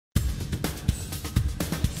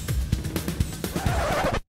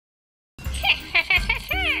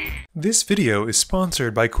This video is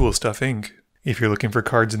sponsored by Cool Stuff Inc. If you're looking for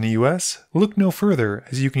cards in the US, look no further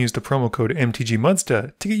as you can use the promo code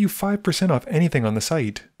MTGMUDSTA to get you 5% off anything on the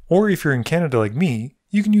site. Or if you're in Canada like me,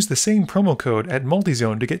 you can use the same promo code at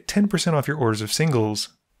Multizone to get 10% off your orders of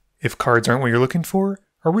singles. If cards aren't what you're looking for,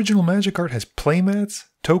 Original Magic Art has playmats,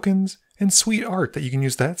 tokens, and sweet art that you can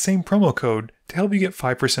use that same promo code to help you get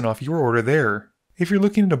 5% off your order there. If you're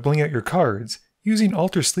looking to bling out your cards, using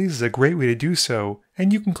Alter Sleeves is a great way to do so,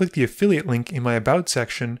 and you can click the affiliate link in my About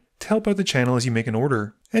section to help out the channel as you make an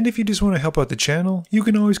order. And if you just want to help out the channel, you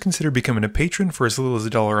can always consider becoming a patron for as little as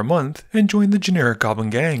 $1 a month and join the generic Goblin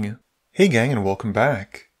Gang. Hey gang, and welcome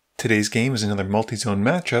back. Today's game is another multi-zone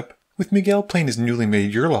matchup, with Miguel playing his newly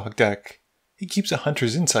made Yurlok deck. He keeps a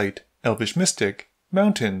Hunter's Insight, Elvish Mystic,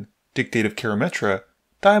 Mountain, Dictative Karametra,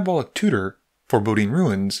 Diabolic Tutor, Foreboding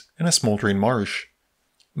Ruins, and a Smoldering Marsh.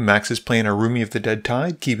 Max is playing Araumi of the Dead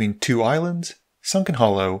Tide, keeping 2 islands, Sunken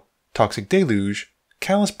Hollow, Toxic Deluge,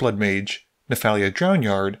 Callous Blood Mage, Nephalia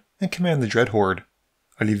Drownyard, and Command the Dreadhorde.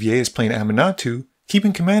 Olivier is playing Aminatou,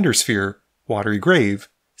 keeping Commander Sphere, Watery Grave,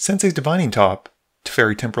 Sensei's Divining Top,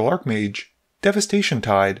 Teferi Temporal Archmage, Devastation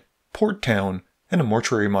Tide, Port Town, and a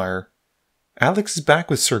Mortuary Mire. Alex is back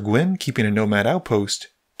with Syr Gwyn keeping a Nomad Outpost,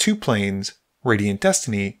 2 Plains, Radiant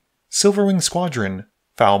Destiny, Silverwing Squadron,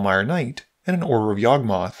 Foulmire Knight, and an Order of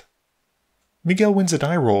Yawgmoth. Miguel wins a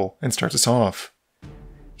die roll and starts us off.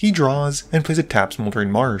 He draws and plays a tap Smoldering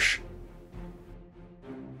Marsh.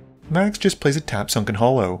 Max just plays a tap Sunken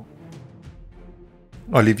Hollow.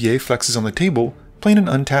 Olivier flexes on the table, playing an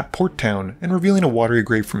untapped Port Town and revealing a Watery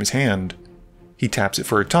Grave from his hand. He taps it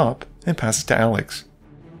for a top and passes to Alex.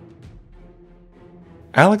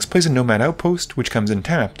 Alex plays a Nomad Outpost which comes in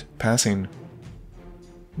tapped, passing.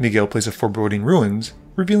 Miguel plays a Foreboding Ruins,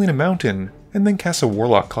 revealing a Mountain, and then casts a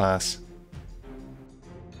Warlock class.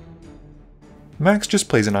 Max just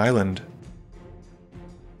plays an island.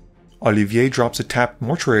 Olivier drops a tapped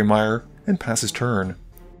Mortuary Mire and passes turn.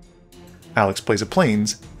 Alex plays a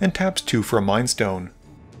Plains and taps 2 for a Mind Stone.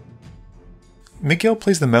 Miguel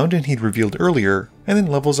plays the Mountain he'd revealed earlier and then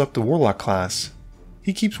levels up the Warlock class.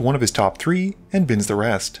 He keeps one of his top 3 and bins the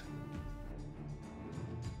rest.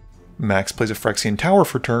 Max plays a Phyrexian Tower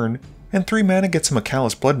for turn, and 3 mana gets him a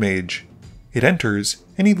Callous Blood Mage. It enters,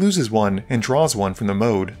 and he loses 1 and draws 1 from the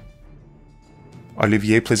mode.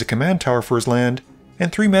 Olivier plays a Command Tower for his land,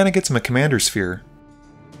 and 3 mana gets him a Commander Sphere.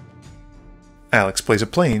 Alex plays a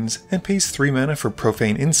Plains, and pays 3 mana for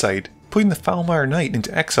Profane Insight, putting the Foulmire Knight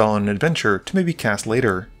into exile on an adventure to maybe cast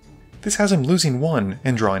later. This has him losing 1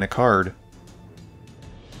 and drawing a card.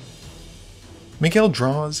 Miguel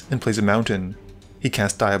draws and plays a Mountain. He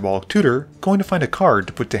casts Diabolic Tutor, going to find a card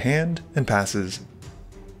to put to hand, and passes.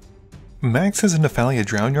 Max has a Nephalia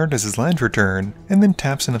Drownyard as his land for turn, and then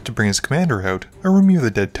taps enough to bring his commander out, Araumi of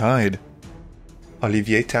the Dead Tide.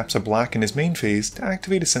 Olivier taps a black in his main phase to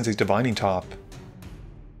activate a Sensei's Divining Top.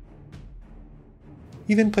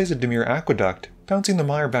 He then plays a Dimir Aqueduct, bouncing the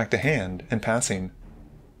Mire back to hand, and passing.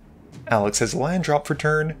 Alex has a land drop for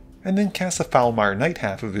turn, and then casts a Foulmire Knight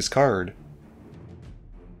half of his card.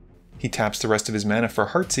 He taps the rest of his mana for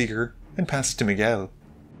Heartseeker, and passes to Miguel.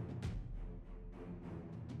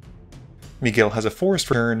 Miguel has a Forest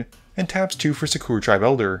for turn, and taps 2 for Sakura Tribe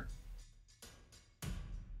Elder.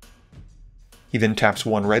 He then taps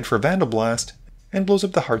 1 red for Vandal Blast, and blows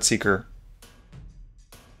up the Heartseeker.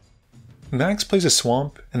 Max plays a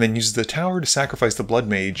Swamp, and then uses the tower to sacrifice the Blood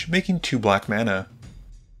Mage, making 2 black mana.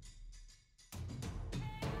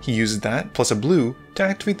 He uses that, plus a blue, to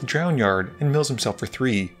activate the Drownyard, and mills himself for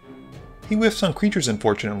 3. He whiffs on creatures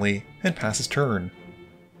unfortunately, and passes turn.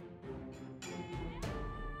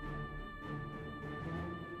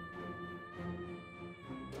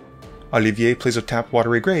 Olivier plays a tapped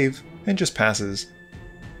Watery Grave, and just passes.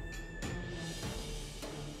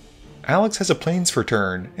 Alex has a Plains for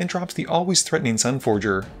turn, and drops the always threatening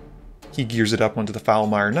Sunforger. He gears it up onto the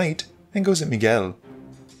Foulmire Knight, and goes at Miguel.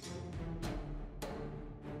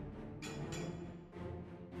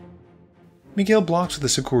 Miguel blocks with the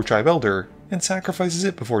Sakura Tribe Elder, and sacrifices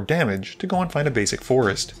it before damage to go and find a basic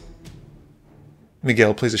forest.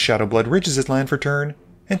 Miguel plays a Shadowblood Ridge as his land for turn,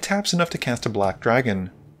 and taps enough to cast a Black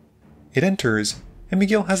Dragon. It enters, and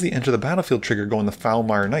Miguel has the Enter the Battlefield trigger go on the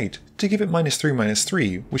Foulmire Knight to give it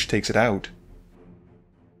 -3/-3, which takes it out.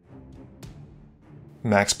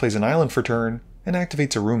 Max plays an island for turn, and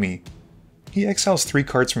activates Araumi. He exiles 3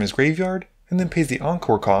 cards from his graveyard, and then pays the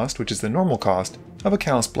Encore cost, which is the normal cost, of a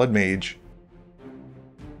Callous Blood Mage.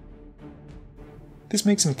 This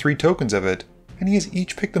makes him 3 tokens of it, and he has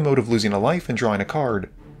each picked the mode of losing a life and drawing a card,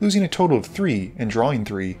 losing a total of 3 and drawing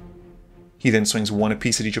 3. He then swings 1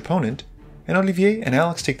 apiece at each opponent, and Olivier and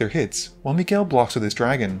Alex take their hits, while Miguel blocks with his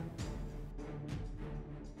dragon.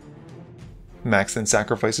 Max then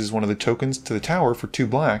sacrifices one of the tokens to the tower for 2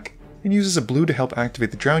 black, and uses a blue to help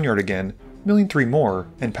activate the Drown Yard again, milling 3 more,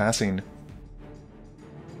 and passing.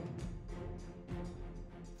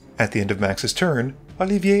 At the end of Max's turn,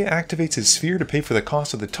 Olivier activates his sphere to pay for the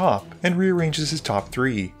cost of the top and rearranges his top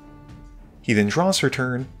 3. He then draws for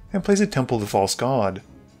turn and plays a Temple of the False God.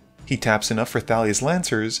 He taps enough for Thalia's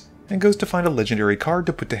Lancers and goes to find a legendary card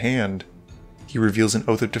to put to hand. He reveals an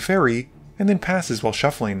Oath of Teferi and then passes while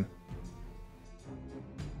shuffling.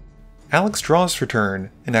 Alex draws for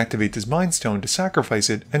turn and activates his Mind Stone to sacrifice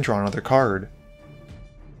it and draw another card.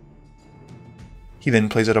 He then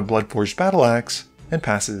plays out a Bloodforged Battle Axe and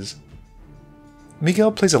passes.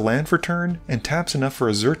 Miguel plays a land for turn and taps enough for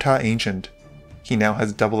a Zerta Ancient. He now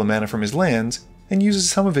has double the mana from his lands and uses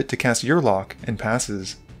some of it to cast Yurlok and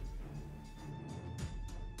passes.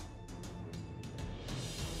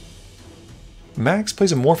 Max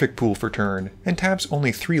plays a Morphic Pool for turn and taps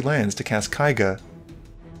only 3 lands to cast Kaiga.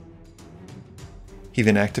 He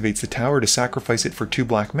then activates the tower to sacrifice it for 2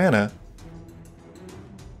 black mana,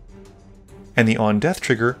 and the On Death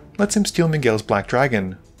trigger lets him steal Miguel's Black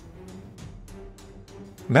Dragon.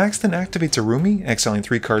 Max then activates Araumi, exiling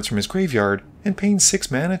 3 cards from his graveyard, and paying 6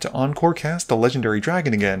 mana to Encore cast the legendary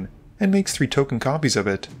dragon again, and makes 3 token copies of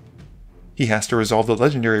it. He has to resolve the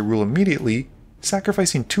legendary rule immediately,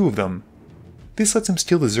 sacrificing 2 of them. This lets him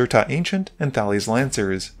steal the Zerta Ancient and Thalia's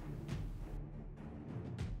Lancers.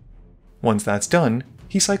 Once that's done,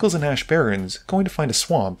 he cycles an Ash Barrens, going to find a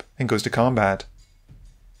swamp, and goes to combat.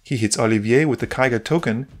 He hits Olivier with the Kaiga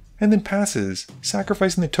token, and then passes,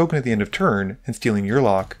 sacrificing the token at the end of turn and stealing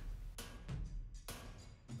Yurlok.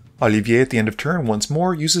 Olivier at the end of turn once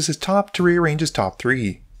more uses his top to rearrange his top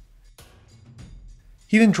 3.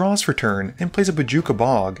 He then draws for turn and plays a Bojuka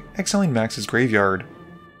Bog, exiling Max's graveyard.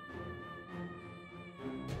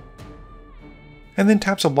 And then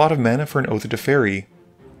taps a lot of mana for an Oath of Teferi.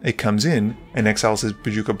 It comes in and exiles his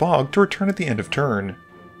Bojuka Bog to return at the end of turn.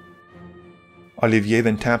 Olivier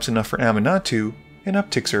then taps enough for Aminatou and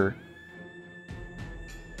upticks her.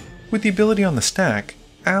 With the ability on the stack,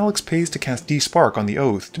 Alex pays to cast Despark on the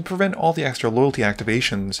Oath to prevent all the extra loyalty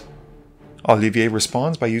activations. Olivier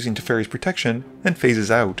responds by using Teferi's protection and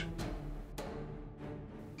phases out.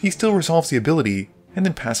 He still resolves the ability and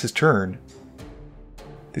then passes turn.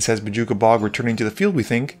 This has Bojuka Bog returning to the field, we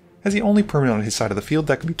think, as the only permanent on his side of the field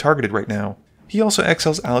that can be targeted right now. He also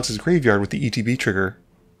exiles Alex's graveyard with the ETB trigger.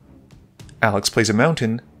 Alex plays a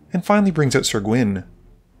mountain, and finally brings out Syr Gwyn.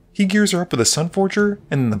 He gears her up with a Sunforger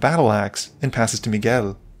and then the Battle Axe, and passes to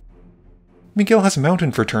Miguel. Miguel has a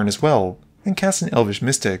mountain for turn as well, and casts an Elvish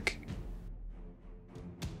Mystic.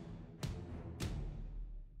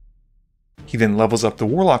 He then levels up the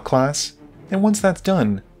Warlock class, and once that's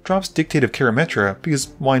done, drops Dictate of Karametra because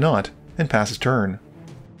why not, and passes turn.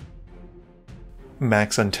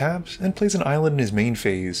 Max untaps and plays an island in his main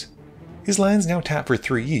phase. His lands now tap for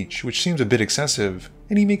 3 each, which seems a bit excessive,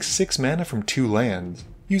 and he makes 6 mana from 2 lands,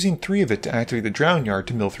 using 3 of it to activate the Drown Yard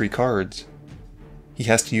to mill 3 cards. He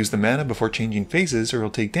has to use the mana before changing phases or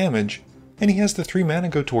he'll take damage, and he has the 3 mana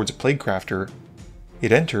go towards a Plaguecrafter.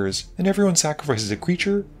 It enters, and everyone sacrifices a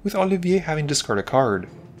creature, with Olivier having to discard a card.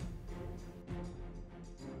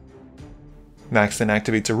 Max then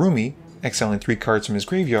activates Araumi, exiling 3 cards from his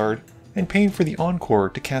graveyard, and paying for the Encore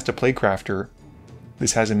to cast a Plaguecrafter.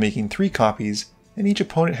 This has him making 3 copies, and each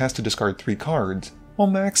opponent has to discard 3 cards, while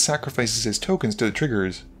Max sacrifices his tokens to the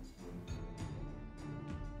triggers.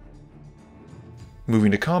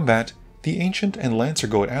 Moving to combat, the Ancient and Lancer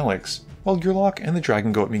go at Alex, while Yurlok and the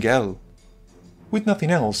Dragon go at Miguel. With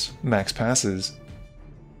nothing else, Max passes.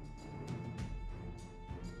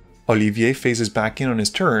 Olivier phases back in on his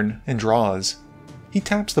turn and draws. He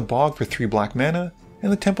taps the Bog for 3 black mana,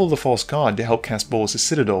 and the Temple of the False God to help cast Bolas'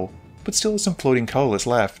 Citadel, but still has some floating colorless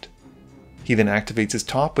left. He then activates his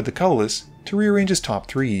top with the colorless to rearrange his top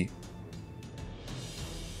 3.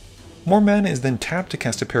 More mana is then tapped to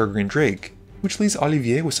cast a Peregrine Drake, which leaves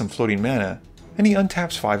Olivier with some floating mana, and he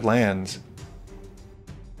untaps 5 lands.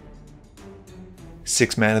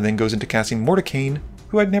 6 mana then goes into casting Mordecane,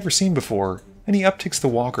 who I'd never seen before, and he upticks the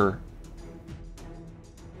Walker.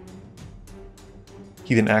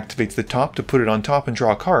 He then activates the top to put it on top and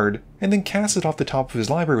draw a card, and then casts it off the top of his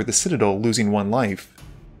library with the Citadel, losing 1 life.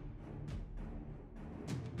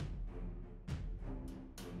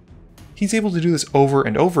 He's able to do this over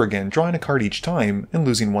and over again, drawing a card each time, and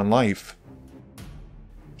losing 1 life.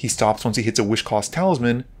 He stops once he hits a Wish Cost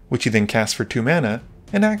Talisman, which he then casts for 2 mana,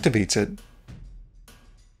 and activates it.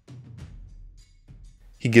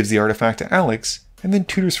 He gives the artifact to Alex, and then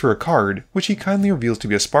tutors for a card, which he kindly reveals to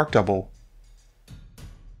be a Spark Double.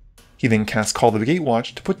 He then casts Call the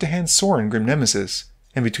Gatewatch to put to hand Sorin Grim Nemesis,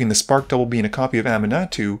 and between the Spark Double being a copy of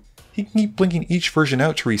Aminatou, he can keep blinking each version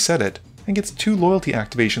out to reset it, and gets 2 loyalty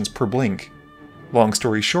activations per blink. Long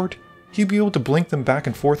story short, he'd be able to blink them back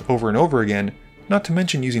and forth over and over again, not to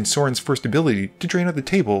mention using Sorin's first ability to drain out the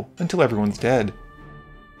table until everyone's dead.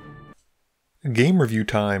 Game review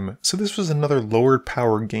time. So this was another lowered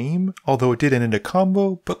power game, although it did end in a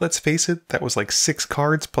combo, but let's face it, that was like 6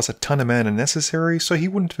 cards plus a ton of mana necessary, so he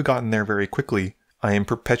wouldn't have gotten there very quickly. I am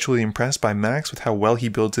perpetually impressed by Max with how well he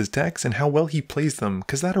builds his decks and how well he plays them,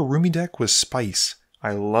 because that Araumi deck was spice.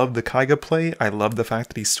 I love the Kaiga play, I love the fact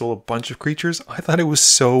that he stole a bunch of creatures, I thought it was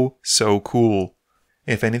so cool.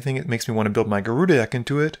 If anything, it makes me want to build my Garuda deck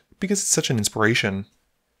into it, because it's such an inspiration.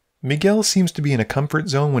 Miguel seems to be in a comfort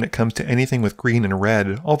zone when it comes to anything with green and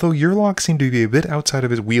red, although Yurlok seemed to be a bit outside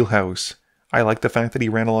of his wheelhouse. I like the fact that he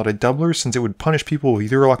ran a lot of doublers since it would punish people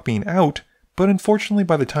with Yurlok being out, but unfortunately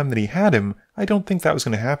by the time that he had him, I don't think that was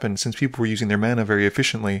going to happen since people were using their mana very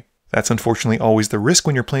efficiently. That's unfortunately always the risk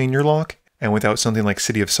when you're playing Yurlok, and without something like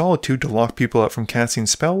City of Solitude to lock people out from casting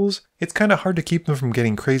spells, it's kinda hard to keep them from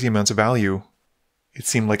getting crazy amounts of value. It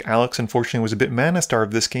seemed like Alex unfortunately was a bit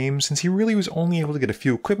mana-starved this game since he really was only able to get a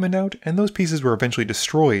few equipment out and those pieces were eventually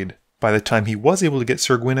destroyed. By the time he was able to get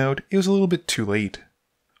Syr Gwyn out, it was a little bit too late.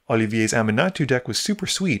 Olivier's Aminatou deck was super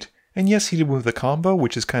sweet, and yes he did win with a combo,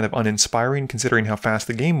 which is kind of uninspiring considering how fast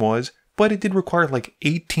the game was, but it did require like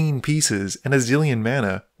 18 pieces and a zillion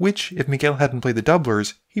mana, which, if Miguel hadn't played the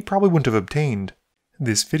doublers, he probably wouldn't have obtained.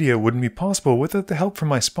 This video wouldn't be possible without the help from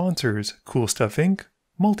my sponsors, Cool Stuff Inc.,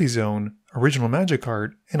 Multizone, Original Magic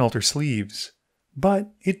Art, and Alter Sleeves.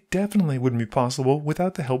 But it definitely wouldn't be possible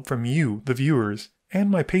without the help from you, the viewers,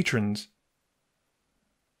 and my patrons.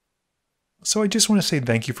 So I just want to say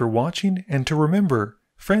thank you for watching, and to remember,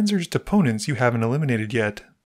 friends are just opponents you haven't eliminated yet.